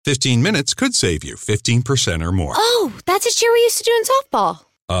15 minutes could save you 15% or more. Oh, that's a cheer we used to do in softball.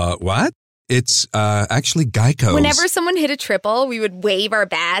 What? It's actually Geico's. Whenever someone hit a triple, we would wave our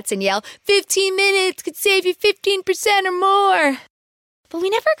bats and yell, 15 minutes could save you 15% or more. But we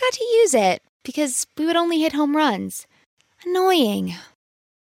never got to use it because we would only hit home runs. Annoying.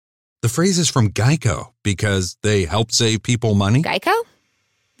 The phrase is from Geico because they help save people money. Geico?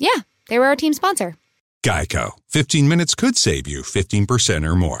 Yeah, they were our team sponsor. Geico. 15 minutes could save you 15%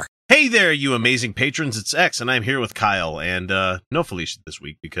 or more. Hey there, you amazing patrons. It's X, and I'm here with Kyle. And no Felicia this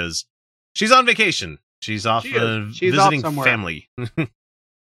week because she's on vacation. She's off visiting off family.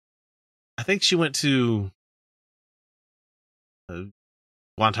 I think she went to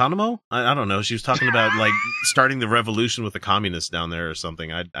Guantanamo? I don't know. She was talking about like starting the revolution with the communists down there or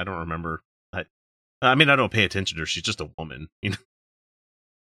something. I don't remember. I mean, I don't pay attention to her. She's just a woman. You know?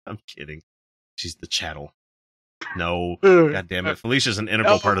 I'm kidding. She's the chattel. No. God damn it. Felicia's an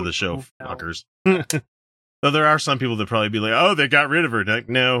integral part of the show, fuckers. Though there are some people that probably be like, oh, they got rid of her. Like,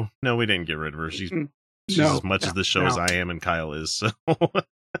 no, we didn't get rid of her. She's as much of the show as I am and Kyle is.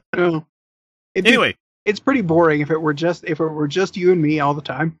 So anyway. It's pretty boring if it were just you and me all the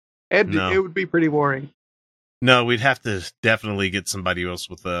time. It would be pretty boring. No, we'd have to definitely get somebody else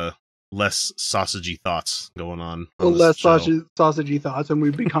with less sausagey thoughts going on. Less sausagey thoughts, and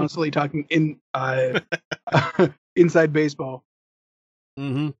we'd be constantly talking inside baseball.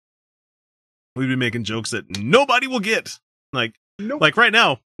 Mm-hmm. We'd be making jokes that nobody will get. Like right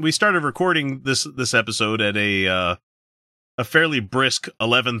now, we started recording this episode at a fairly brisk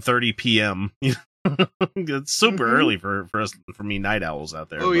 11:30 p.m. It's super early for me night owls out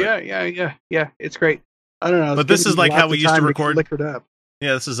there. Oh, but yeah. It's great. I don't know. But this is like how we used to record. Liquored up.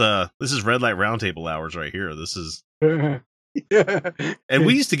 Yeah, this is Red Light Roundtable hours right here. This is, yeah. And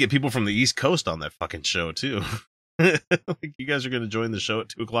we used to get people from the East Coast on that fucking show too. Like, you guys are going to join the show at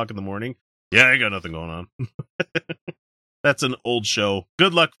 2:00 in the morning? Yeah, I got nothing going on. That's an old show.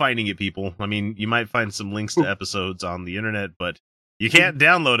 Good luck finding it, people. I mean, you might find some links to episodes on the internet, but you can't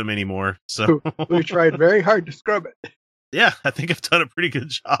download them anymore. So we tried very hard to scrub it. Yeah, I think I've done a pretty good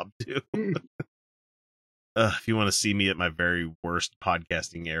job too. If you want to see me at my very worst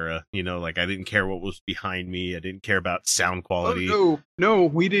podcasting era, you know, like I didn't care what was behind me. I didn't care about sound quality. Oh, no,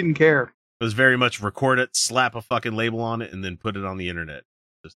 we didn't care. It was very much record it, slap a fucking label on it, and then put it on the internet.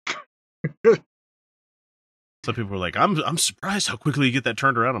 Just... Some people were like, I'm surprised how quickly you get that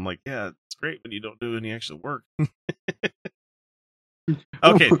turned around. I'm like, yeah, it's great, but you don't do any actual work.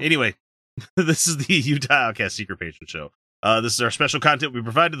 Okay, anyway, this is the Utah Outcast Secret Patron Show. This is our special content we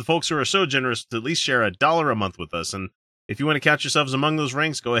provide to the folks who are so generous to at least share $1 a month with us. And if you want to count yourselves among those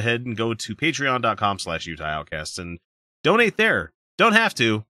ranks, go ahead and go to patreon.com/Utah Outcasts and donate there. Don't have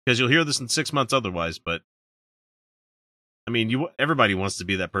to, because you'll hear this in 6 months otherwise. But I mean, everybody wants to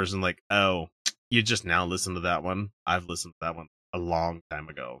be that person like, oh, you just now listen to that one. I've listened to that one a long time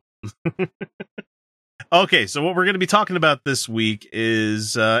ago. Okay, so what we're going to be talking about this week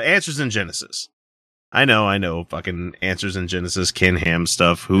is Answers in Genesis. I know, fucking Answers in Genesis, Ken Ham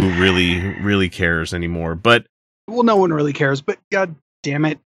stuff. Who really cares anymore? But well, no one really cares. But god damn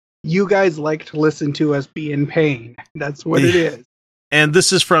it, you guys like to listen to us be in pain. That's what it is. And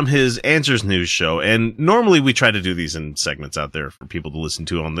this is from his Answers News show. And normally we try to do these in segments out there for people to listen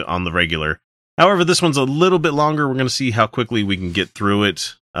to on the regular. However, this one's a little bit longer. We're going to see how quickly we can get through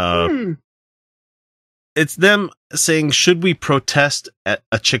it. It's them saying, should we protest at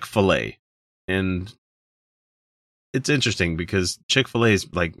a Chick-fil-A? And it's interesting because Chick-fil-A is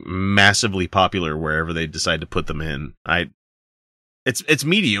like massively popular wherever they decide to put them in. It's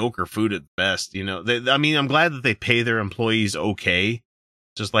mediocre food at best, you know. I'm glad that they pay their employees okay,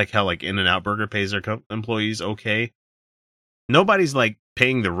 just like how like In-N-Out Burger pays their employees okay. Nobody's like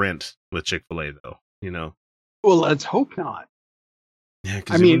paying the rent with Chick-fil-A though, you know. Well, let's hope not. Yeah,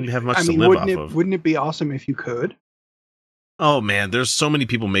 because you wouldn't have much to live off of. Wouldn't it be awesome if you could? Oh man, there's so many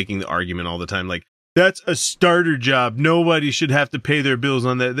people making the argument all the time, like, that's a starter job. Nobody should have to pay their bills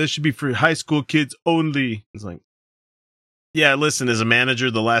on that. That should be for high school kids only. It's like, yeah, listen, as a manager,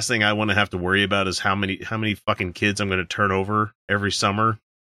 the last thing I want to have to worry about is how many fucking kids I'm going to turn over every summer.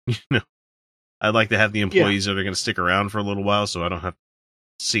 You know, I'd like to have the employees that are going to stick around for a little while, so I don't have to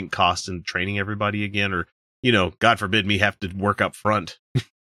sink costs in training everybody again, or, you know, God forbid me have to work up front.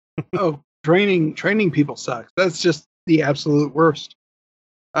 Oh, training people sucks. That's just the absolute worst.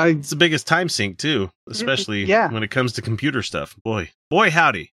 It's the biggest time sink too, especially when it comes to computer stuff. Boy,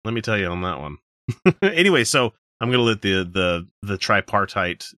 howdy. Let me tell you on that one. Anyway, so I'm going to let the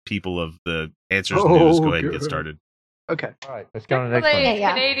tripartite people of the Answers News go ahead and get started. Okay. All right, let's go on to the next Chick-fil-A's one.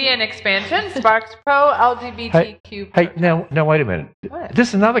 Yeah. Canadian expansion sparks pro LGBTQ. Hey, now, wait a minute. What? This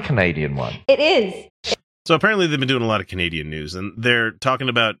is another Canadian one. It is. So apparently they've been doing a lot of Canadian news, and they're talking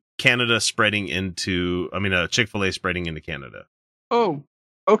about Canada spreading into, Chick-fil-A spreading into Canada. Oh,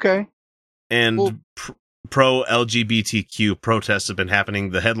 okay. And Well- pro LGBTQ protests have been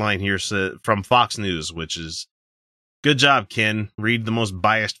happening. The headline here from Fox News, which is, good job, Ken. Read the most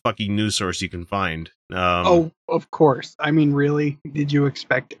biased fucking news source you can find. Oh, of course. I mean, really? Did you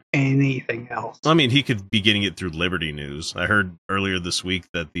expect anything else? I mean, he could be getting it through Liberty News. I heard earlier this week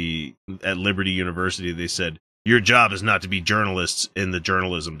that at Liberty University, they said, your job is not to be journalists in the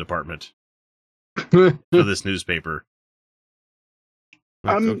journalism department for this newspaper.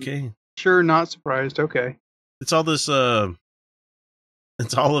 Like, okay. Sure, not surprised. Okay. It's all this,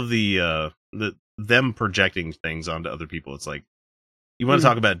 it's all of the them projecting things onto other people. It's like, you want to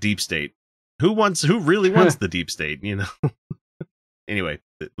talk about deep state. Who really wants the deep state, you know? Anyway,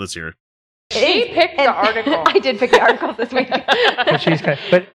 let's hear it. She picked the article. I did pick the article this week.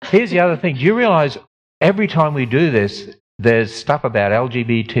 But here's the other thing. Do you realize every time we do this, there's stuff about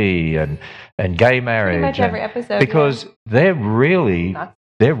LGBT and gay marriage. Pretty much every episode. Because they're really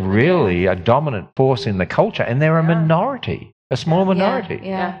a dominant force in the culture, and they're a minority, a small minority.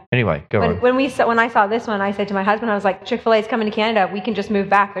 Yeah. Anyway, go on. When I saw this one, I said to my husband, I was like, Chick-fil-A is coming to Canada. We can just move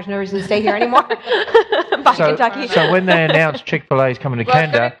back. There's no reason to stay here anymore. Bye, Kentucky. So when they announced Chick-fil-A is coming to Well,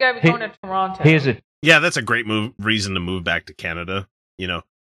 it's Canada, gonna be going to Toronto. here's a Yeah, that's a great reason to move back to Canada. You know,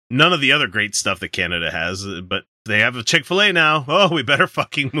 none of the other great stuff that Canada has, but they have a Chick-fil-A now. Oh, we better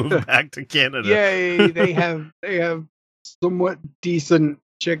fucking move back to Canada. Yay! They have somewhat decent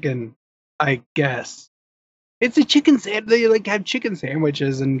chicken, I guess. It's a chicken sandwich. They have chicken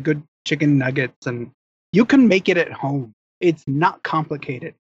sandwiches and good chicken nuggets, and you can make it at home. It's not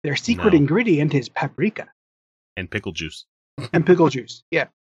complicated. Their secret ingredient is paprika and pickle juice and pickle juice. Yeah,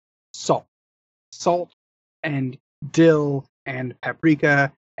 salt and dill and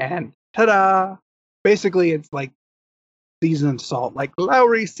paprika and ta-da! Basically, it's like seasoned salt, like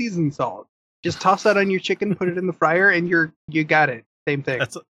Lowry seasoned salt. Just toss that on your chicken, put it in the fryer, and you got it. Same thing.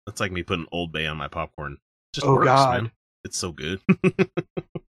 That's like me putting Old Bay on my popcorn. Just Oh, works, God. man. It's so good.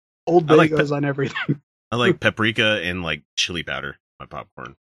 Old I Bay like goes on everything. I like paprika and like chili powder on my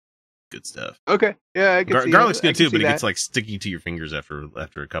popcorn. Good stuff. Okay, yeah, I can see Garlic's that. I good can too, see but it that. gets like sticky to your fingers after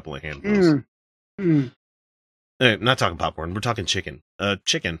a couple of handfuls. Not talking popcorn. We're talking chicken.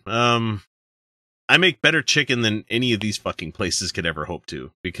 Chicken. I make better chicken than any of these fucking places could ever hope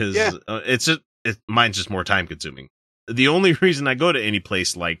to, because mine's just more time consuming. The only reason I go to any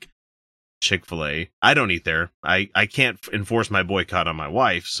place like Chick-fil-A, I don't eat there. I can't enforce my boycott on my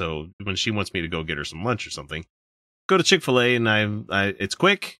wife, so when she wants me to go get her some lunch or something, go to Chick-fil-A, and I it's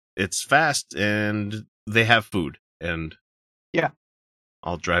quick, it's fast, and they have food. And yeah,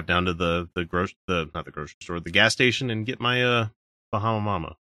 I'll drive down to the gas station and get my Bahama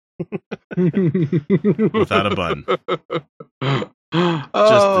Mama without a bun.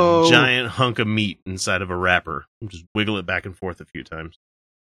 Just a giant hunk of meat inside of a wrapper. Just wiggle it back and forth a few times.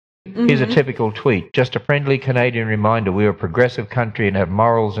 Here's a typical tweet. Just a friendly Canadian reminder, we're a progressive country and have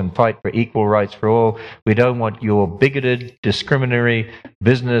morals and fight for equal rights for all. We don't want your bigoted, discriminatory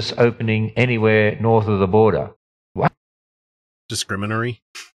business opening anywhere north of the border. What? Discriminatory?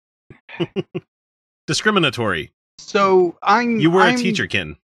 Discriminatory. So You were a teacher,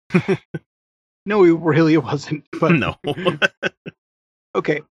 Ken. No, he really wasn't. But No.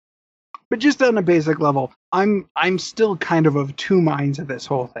 okay. But just on a basic level, I'm still kind of two minds of this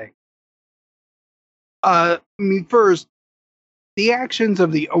whole thing. I mean, first, the actions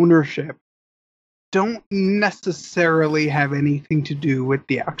of the ownership don't necessarily have anything to do with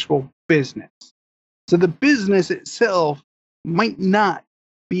the actual business. So the business itself might not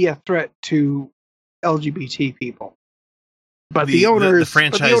be a threat to LGBT people, but the owners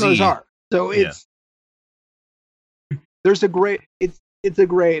are. So it's there's a gray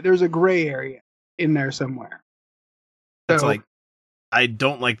area in there somewhere. So, It's like, I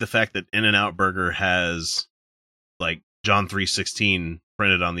don't like the fact that In-N-Out Burger has like John 3:16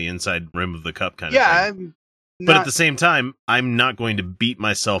 printed on the inside rim of the cup kind of thing. But at the same time, I'm not going to beat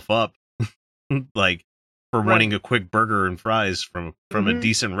myself up like for wanting a quick burger and fries from a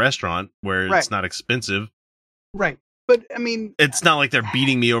decent restaurant where it's not expensive. Right. But I mean, it's not like they're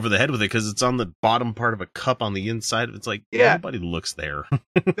beating me over the head with it because it's on the bottom part of a cup on the inside. It's like, nobody looks there.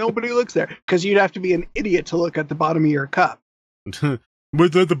 Nobody looks there because you'd have to be an idiot to look at the bottom of your cup.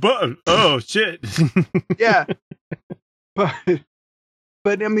 What's at the bottom? Oh shit! Yeah, but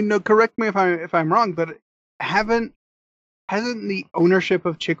I mean, no. Correct me if I'm wrong, but hasn't the ownership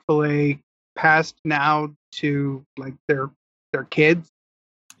of Chick-fil-A passed now to like their kids.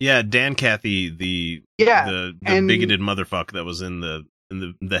 Yeah, Dan Cathy, the and bigoted motherfucker that was in the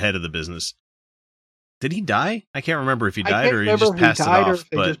head of the business. Did he die? I can't remember if he died or he just passed it off. Or if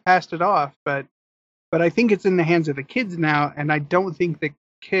they just passed it off, but I think it's in the hands of the kids now, and I don't think the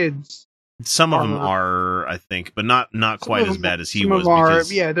kids. Some of them are, I think, but not quite as bad as he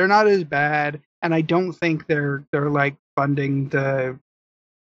was. Yeah, they're not as bad, and I don't think they're like funding the.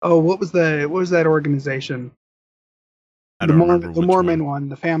 Oh, what was that organization? I don't remember the Mormon one,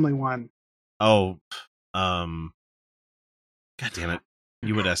 the family one. Oh, God damn it!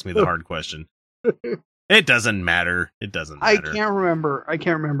 You would ask me the hard question. It doesn't matter. It doesn't matter. I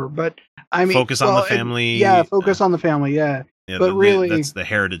can't remember, but I mean, focus on the family. Yeah, focus on the family. Yeah, but really, that's the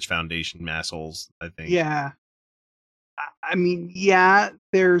Heritage Foundation assholes, I think. Yeah, I mean, yeah,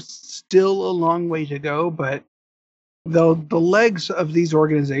 there's still a long way to go, but the legs of these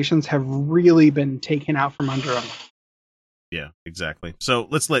organizations have really been taken out from under them. Yeah, exactly. So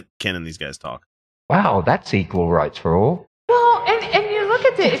let's let Ken and these guys talk. Wow, that's equal rights for all. Well, and you look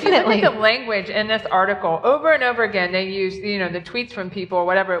at it, if you look at the language in this article, over and over again, they use, the tweets from people or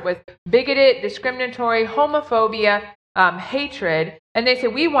whatever it was, bigoted, discriminatory, homophobia, hatred, and they say,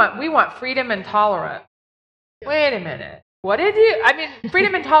 we want freedom and tolerance. Wait a minute. What did you, I mean,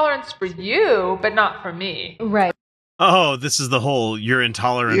 freedom and tolerance for you, but not for me. Right. Oh, this is the whole you're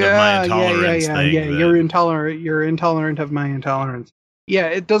intolerant of my intolerance thing. Yeah, you're intolerant of my intolerance. Yeah,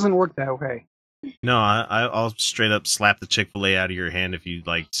 it doesn't work that way. No, I'll straight up slap the Chick-fil-A out of your hand if you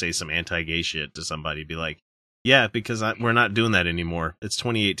like say some anti-gay shit to somebody. Be like, yeah, because we're not doing that anymore. It's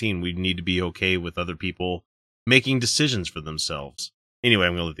 2018. We need to be okay with other people making decisions for themselves. Anyway,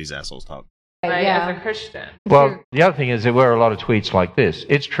 I'm going to let these assholes talk. As a Christian. Well, the other thing is there were a lot of tweets like this.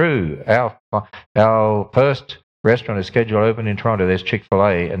 It's true. Our first restaurant is scheduled to open in Toronto. There's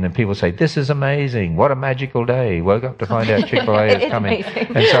Chick-fil-A, and then people say, "This is amazing! What a magical day! Woke up to find out Chick-fil-A is coming,"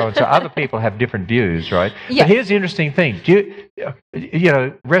 amazing. and so on. So other people have different views, right? Yeah. But here's the interesting thing: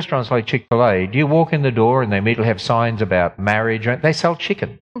 restaurants like Chick-fil-A, do you walk in the door and they immediately have signs about marriage? Right? They sell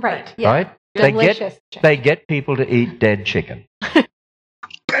chicken, right? Yeah. Right? Delicious They get people to eat dead chicken.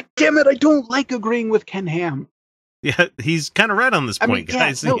 God damn it! I don't like agreeing with Ken Ham. Yeah, he's kind of right on this point,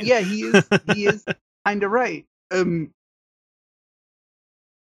 guys. He is kind of right. God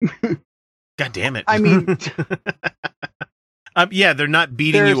damn it! I mean, yeah, they're not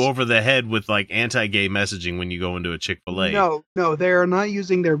beating you over the head with like anti-gay messaging when you go into a Chick-fil-A. No, they are not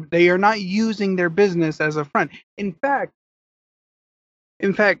using their business as a front. In fact,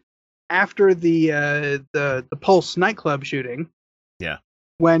 after the Pulse nightclub shooting, yeah,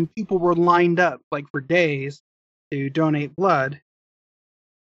 when people were lined up like for days to donate blood,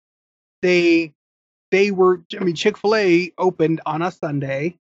 Chick-fil-A opened on a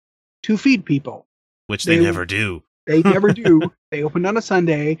Sunday to feed people. Which they never do. They never do. They opened on a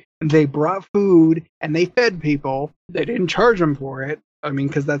Sunday, and they brought food, and they fed people. They didn't charge them for it. I mean,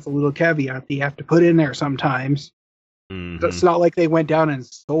 because that's a little caveat that you have to put in there sometimes. Mm-hmm. It's not like they went down and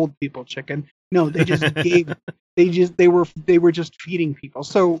sold people chicken. No, they just gave. They were just feeding people.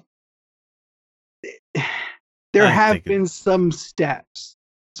 So there have been some steps.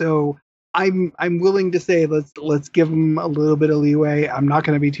 So I'm willing to say let's give them a little bit of leeway. I'm not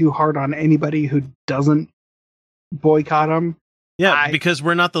going to be too hard on anybody who doesn't boycott them. Yeah, because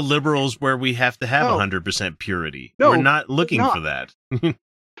we're not the liberals where we have to have 100% purity. No, we're not looking for that.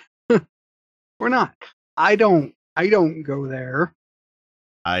 We're not. I don't go there.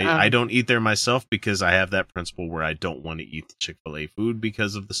 I don't eat there myself because I have that principle where I don't want to eat the Chick-fil-A food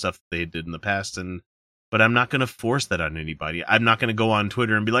because of the stuff that they did in the past, but I'm not going to force that on anybody. I'm not going to go on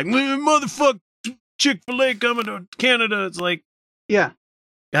Twitter and be like, motherfucker, Chick-fil-A coming to Canada. It's like, yeah,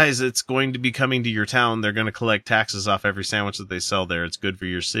 guys, it's going to be coming to your town. They're going to collect taxes off every sandwich that they sell there. It's good for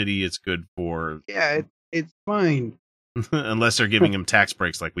your city. It's good for... Yeah, it's fine. Unless they're giving them tax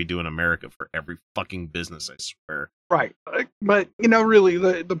breaks like we do in America for every fucking business, I swear. Right. But, really,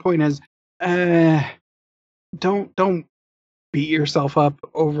 the point is, don't beat yourself up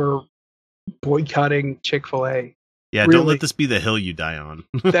over boycotting Chick-fil-A. Yeah, really, don't let this be the hill you die on.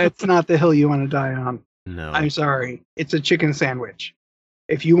 That's not the hill you want to die on. No. I'm sorry. It's a chicken sandwich.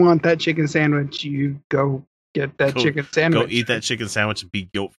 If you want that chicken sandwich, you go get that chicken sandwich. Go eat that chicken sandwich and be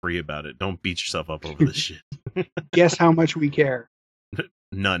guilt-free about it. Don't beat yourself up over this shit. Guess how much we care?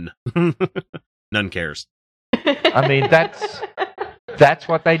 None. None cares. I mean, that's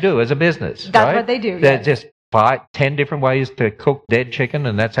what they do as a business. That's right? what they do. They just buy 10 different ways to cook dead chicken,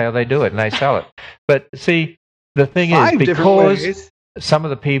 and that's how they do it, and they sell it. But see, the thing is, some of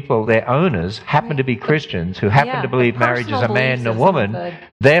the people, their owners, happen to be Christians who happen to believe marriage is a man and a woman.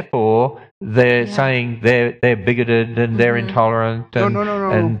 Therefore, they're saying they're bigoted and they're intolerant and,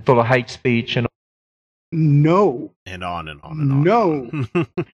 and full of hate speech and no. And on and on and on.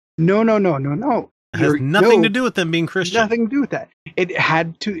 No. No. It has nothing to do with them being Christian. Nothing to do with that. It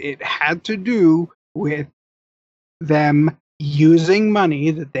had to do with them using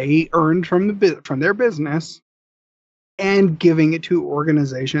money that they earned from their business and giving it to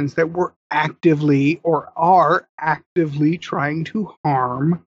organizations that were actively or are actively trying to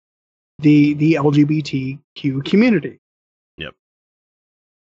harm the LGBTQ community. Yep.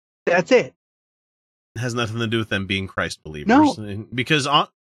 That's it. It has nothing to do with them being Christ believers. No. Because,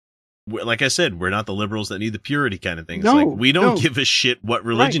 like I said, we're not the liberals that need the purity kind of thing. It's like, we don't give a shit what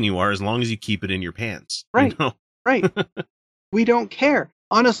religion you are as long as you keep it in your pants. Right. You know? Right. We don't care.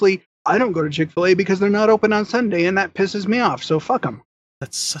 Honestly, I don't go to Chick-fil-A because they're not open on Sunday, and that pisses me off. So fuck them.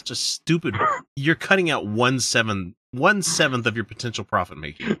 That's such a stupid. You're cutting out 1/7 of your potential profit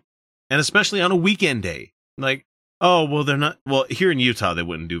making, and especially on a weekend day. Like, oh well, they're not. Well, here in Utah, they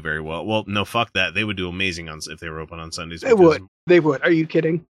wouldn't do very well. Well, no, fuck that. They would do amazing if they were open on Sundays. They would. They would. Are you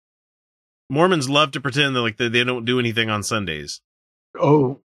kidding? Mormons love to pretend that they don't do anything on Sundays.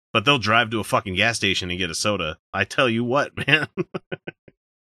 Oh. But they'll drive to a fucking gas station and get a soda. I tell you what, man.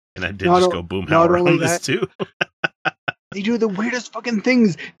 And I did just go boomhauer on this too. They do the weirdest fucking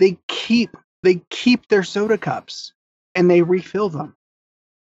things. They keep their soda cups and they refill them.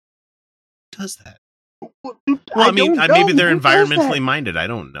 Who does that? Well, I mean, maybe they're environmentally minded. I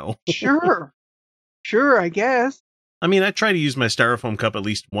don't know. Sure, I guess. I mean, I try to use my styrofoam cup at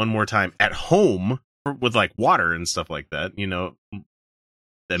least one more time at home with like water and stuff like that. You know.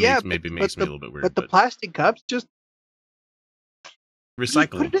 That makes me a little bit weird. But the plastic cups, just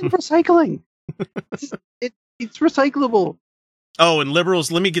recycle. Put it in recycling. it's recyclable. Oh, and liberals,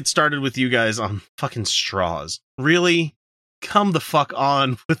 let me get started with you guys on fucking straws. Really? Come the fuck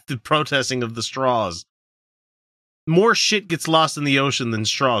on with the protesting of the straws. More shit gets lost in the ocean than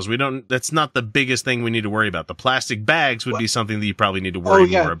straws. That's not the biggest thing we need to worry about. The plastic bags would be something that you probably need to worry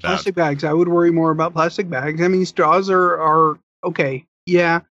more about. Plastic bags. I would worry more about plastic bags. I mean, straws are okay.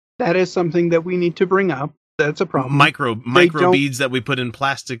 Yeah, that is something that we need to bring up. That's a problem. Micro beads that we put in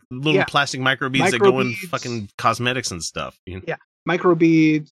plastic, plastic micro beads that go in fucking cosmetics and stuff. You know? Yeah, micro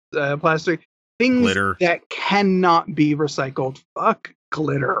beads, plastic things glitter that cannot be recycled. Fuck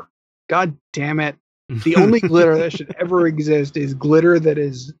glitter. God damn it. The only glitter that should ever exist is glitter that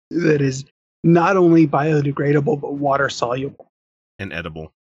is not only biodegradable but water soluble and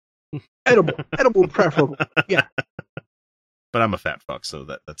edible. Edible preferable. Yeah. But I'm a fat fuck, so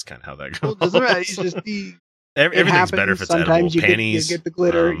that's kind of how that goes. Well, doesn't matter. It's just everything's better if it's sometimes edible. Panties. You get the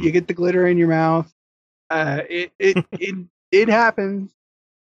glitter. You get the glitter in your mouth. It happens.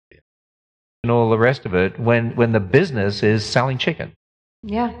 And all the rest of it when the business is selling chicken.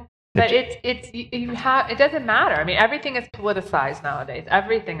 Yeah. But it doesn't matter. I mean, everything is politicized nowadays.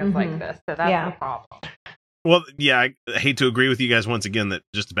 Everything is like this. So that's the problem. Well, yeah, I hate to agree with you guys once again that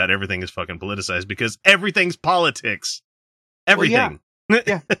just about everything is fucking politicized because everything's politics. Everything. Well,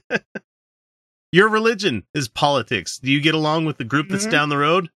 yeah. Your religion is politics. Do you get along with the group that's down the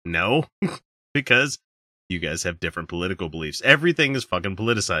road? No, because you guys have different political beliefs. Everything is fucking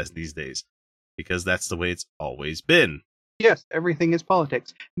politicized these days because that's the way it's always been. Yes, everything is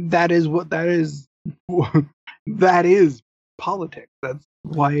politics. That is that is politics. That's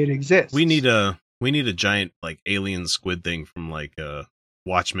why it exists. We need a giant like alien squid thing from like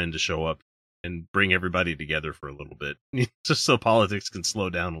Watchmen to show up and bring everybody together for a little bit, just so politics can slow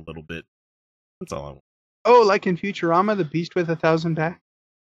down a little bit. That's all I want. Oh, like in Futurama, the Beast with 1,000 backs?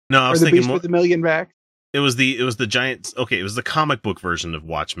 No, I was thinking Beast with 1,000,000 backs. It was the giant. Okay, it was the comic book version of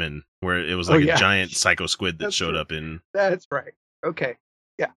Watchmen, where it was like a giant psycho squid that showed up in. That's right. Okay,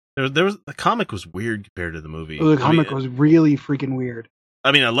 yeah. There was the comic was weird compared to the movie. Oh, the comic was really freaking weird.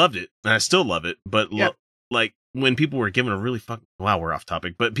 I mean, I loved it, and I still love it. But like when people were given a really we're off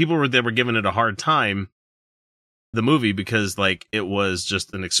topic, but people were giving it a hard time. The movie because like it was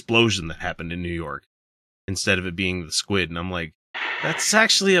just an explosion that happened in New York instead of it being the squid, and I'm like, that's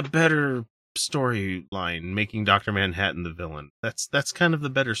actually a better storyline, making Dr. Manhattan the villain. That's kind of the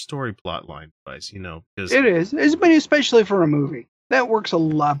better story plot line device, you know, because it is, especially for a movie. That works a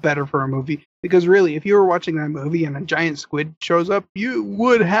lot better for a movie because really, if you were watching that movie and a giant squid shows up, you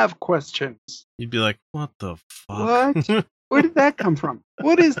would have questions. You'd be like, what the fuck? What? Where did that come from?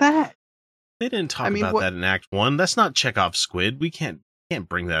 What is that? They didn't talk about that in Act 1. That's not Chekhov's squid. We can't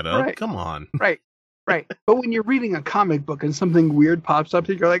bring that up. Right. Come on. Right. But when you're reading a comic book and something weird pops up,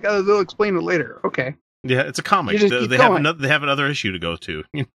 you're like, oh, they'll explain it later. Okay. Yeah, it's a comic. You just They keep have going. they have another issue to go to.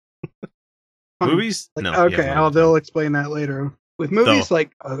 Movies? Like, No. okay, they'll explain that later. With movies, So-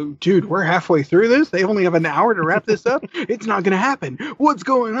 like, oh, dude, we're halfway through this. They only have an hour to wrap this up. It's not going to happen. What's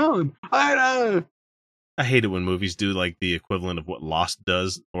going on? I hate it when movies do like the equivalent of what Lost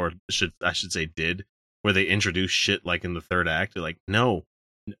does, or I should say did, where they introduce shit like in the third act. They're like, no,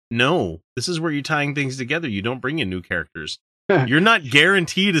 this is where you're tying things together. You don't bring in new characters. You're not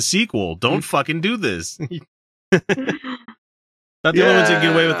guaranteed a sequel. Don't fucking do this. Not the only ones that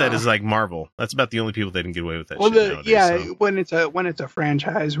get away with that is like Marvel. That's about the only people that can get away with that shit nowadays. So. when it's a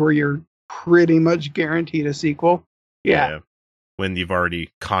franchise where you're pretty much guaranteed a sequel. Yeah. When you've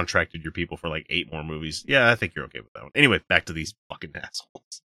already contracted your people for like 8 more movies. Yeah, I think you're okay with that one. Anyway, back to these fucking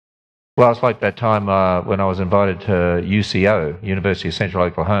assholes. Well, it's like that time when I was invited to UCO, University of Central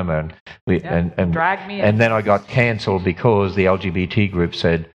Oklahoma, and drag me in. and then I got cancelled because the LGBT group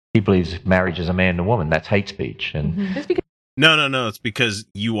said he believes marriage is a man and a woman. That's hate speech. And Just because No. It's because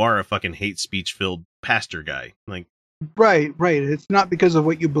you are a fucking hate speech filled pastor guy. Like Right. It's not because of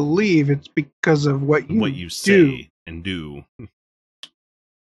what you believe. It's because of what you say and do.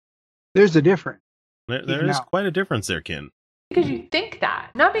 There's a difference. There is quite a difference there, Ken. because you think that,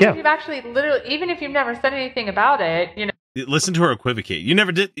 not because you've actually literally, even if you've never said anything about it, you know. Listen to her equivocate. You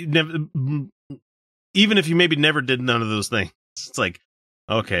never did. Even if you maybe never did none of those things, it's like,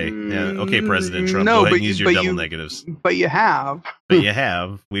 okay, President Trump, go ahead and use your double negatives. But you have. But you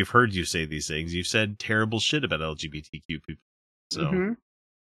have. We've heard you say these things. You've said terrible shit about LGBTQ people. So, you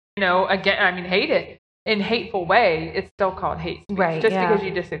know, again, I mean, hate it in hateful way. It's still called hate speech, Right, just yeah. because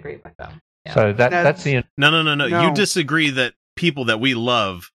you disagree with them. Yeah. so that's the no. You disagree that people that we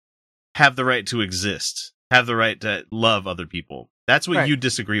love have the right to exist, have the right to love other people. That's what you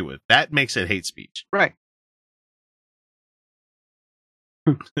disagree with. That makes it hate speech. Right.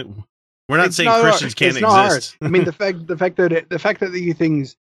 We're not It's saying not Christians hard. can't It's not exist. hard. I mean, the fact that you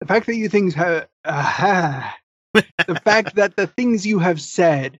things have the fact that the things you have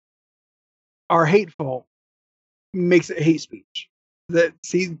said are hateful makes it hate speech.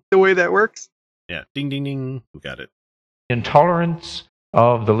 See the way that works? Yeah. Ding, ding, ding. We got it. intolerance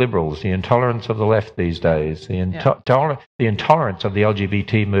of the liberals, the intolerance of the left these days, the intolerance of the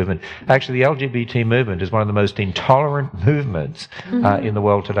LGBT movement. Actually, the LGBT movement is one of the most intolerant movements in the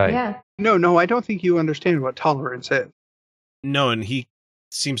world today. Yeah. No, I don't think you understand what tolerance is. No, and he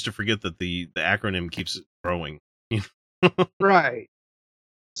seems to forget that the acronym keeps growing. Right.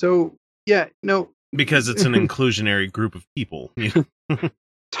 So, yeah, no. Because it's an inclusionary group of people.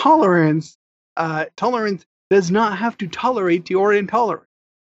 Tolerance does not have to tolerate your intolerance.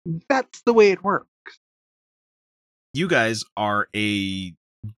 That's the way it works. You guys are a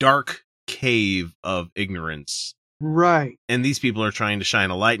dark cave of ignorance. Right. And these people are trying to shine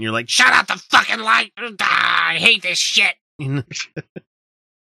a light, and you're like, shut out the fucking light! I hate this shit!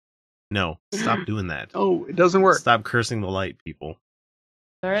 No, stop doing that. Oh, it doesn't work. Stop cursing the light, people.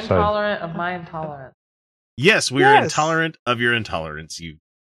 They're intolerant of my intolerance. Yes, we are intolerant of your intolerance. You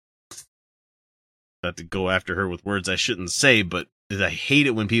not to go after her with words I shouldn't say, but I hate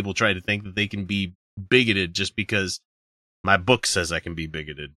it when people try to think that they can be bigoted just because my book says I can be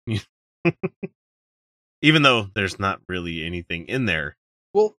bigoted. Even though there's not really anything in there.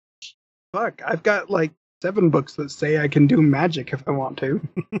 Well, fuck, I've got like 7 books that say I can do magic if I want to.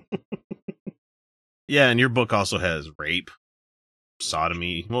 Yeah, and your book also has rape,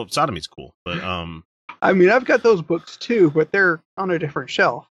 sodomy. Well, sodomy's cool, but I mean, I've got those books too, but they're on a different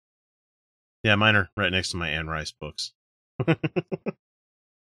shelf. yeah, mine are right next to my Anne Rice books.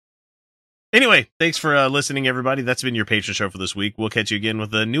 Anyway, thanks for listening, everybody. That's been your patron show for this week. We'll catch you again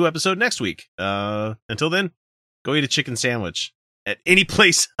with a new episode next week. Until then, go eat a chicken sandwich at any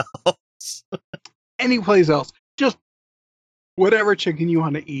place else. Any place else. Just whatever chicken you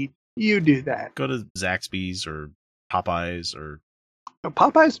want to eat, you do that. Go to Zaxby's or Popeyes or...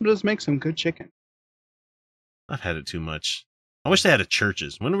 Popeyes does make some good chicken. I've had it too much. I wish they had a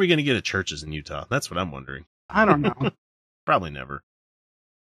Church's. When are we going to get a Church's in Utah? That's what I'm wondering. I don't know. Probably never.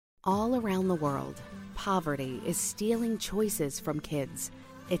 All around the world, poverty is stealing choices from kids.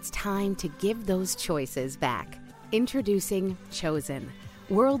 It's time to give those choices back. Introducing Chosen,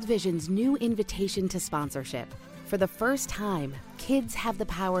 World Vision's new invitation to sponsorship. For the first time, kids have the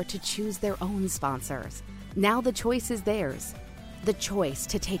power to choose their own sponsors. Now the choice is theirs. The choice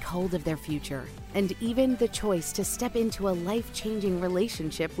to take hold of their future, and even the choice to step into a life-changing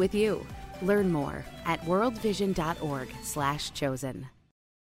relationship with you. Learn more at worldvision.org/chosen.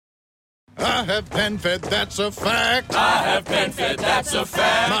 I have PenFed, that's a fact. I have PenFed, that's a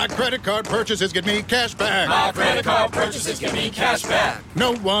fact. My credit card purchases get me cash back. My credit card purchases get me cash back.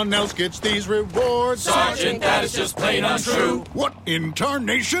 No one else gets these rewards. Sergeant, that is just plain untrue. What in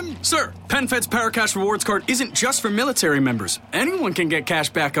tarnation? Sir, PenFed's Paracash Rewards Card isn't just for military members. Anyone can get cash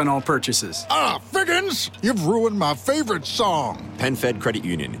back on all purchases. Ah, Figgins! You've ruined my favorite song. PenFed Credit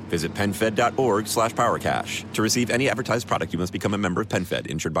Union. Visit PenFed.org/PowerCash. To receive any advertised product, you must become a member of PenFed,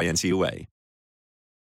 insured by NCUA.